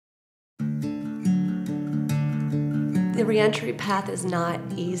The reentry path is not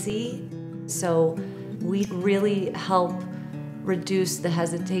easy, so we really help reduce the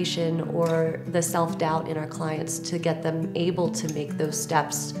hesitation or the self-doubt in our clients to get them able to make those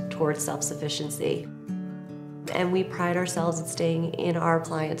steps towards self-sufficiency. And we pride ourselves in staying in our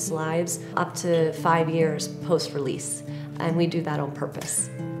clients' lives up to 5 years post-release, and we do that on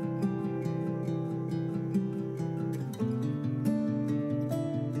purpose.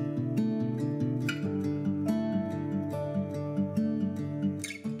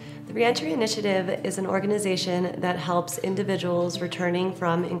 The Reentry Initiative is an organization that helps individuals returning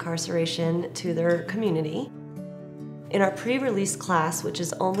from incarceration to their community. In our pre-release class, which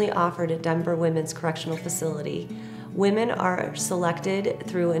is only offered at Denver Women's Correctional Facility, women are selected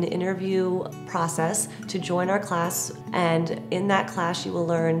through an interview process to join our class, and in that class you will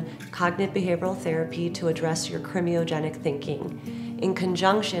learn cognitive behavioral therapy to address your crimiogenic thinking, in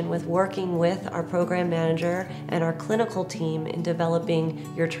conjunction with working with our program manager and our clinical team in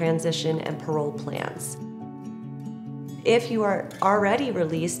developing your transition and parole plans. If you are already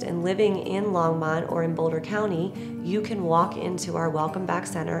released and living in Longmont or in Boulder County, you can walk into our Welcome Back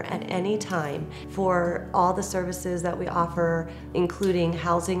Center at any time for all the services that we offer, including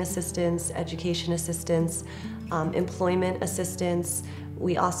housing assistance, education assistance, employment assistance.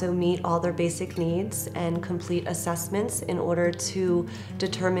 We also meet all their basic needs and complete assessments in order to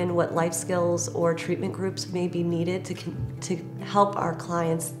determine what life skills or treatment groups may be needed to help our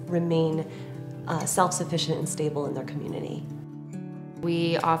clients remain self-sufficient and stable in their community.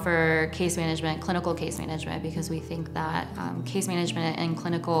 We offer case management, clinical case management, because we think that case management and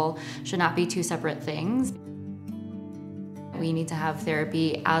clinical should not be two separate things. We need to have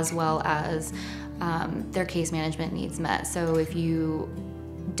therapy as well as their case management needs met. So if you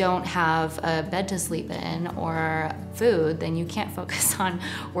don't have a bed to sleep in or food, then you can't focus on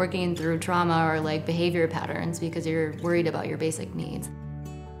working through trauma or like behavior patterns because you're worried about your basic needs.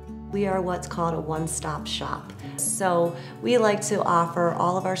 We are what's called a one-stop shop. So we like to offer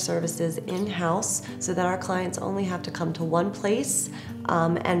all of our services in-house so that our clients only have to come to one place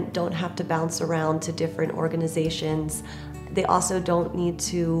and don't have to bounce around to different organizations. They also don't need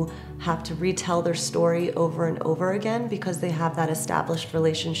to have to retell their story over and over again because they have that established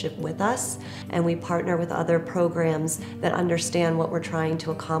relationship with us, and we partner with other programs that understand what we're trying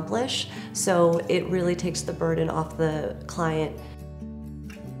to accomplish, so it really takes the burden off the client.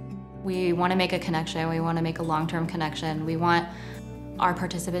 We want to make a connection. We want to make a long-term connection. We want our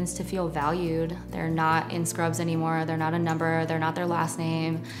participants to feel valued. They're not in scrubs anymore. They're not a number. They're not their last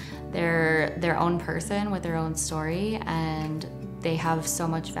name. They're their own person with their own story, and they have so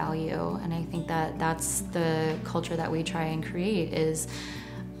much value. And I think that that's the culture that we try and create is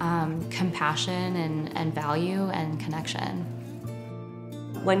compassion and value and connection.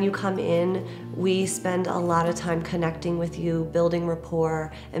 When you come in, we spend a lot of time connecting with you, building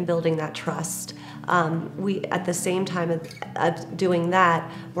rapport, and building that trust. At the same time of doing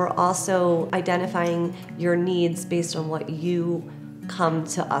that, we're also identifying your needs based on what you come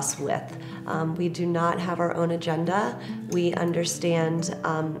to us with. We do not have our own agenda. We understand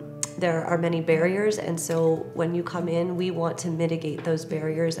there are many barriers, and so when you come in, we want to mitigate those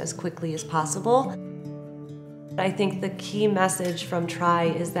barriers as quickly as possible. I think the key message from TRI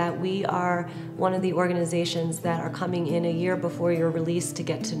is that we are one of the organizations that are coming in a year before you're released to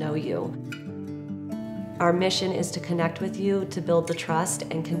get to know you. Our mission is to connect with you, to build the trust,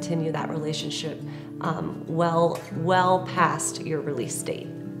 and continue that relationship well past your release date.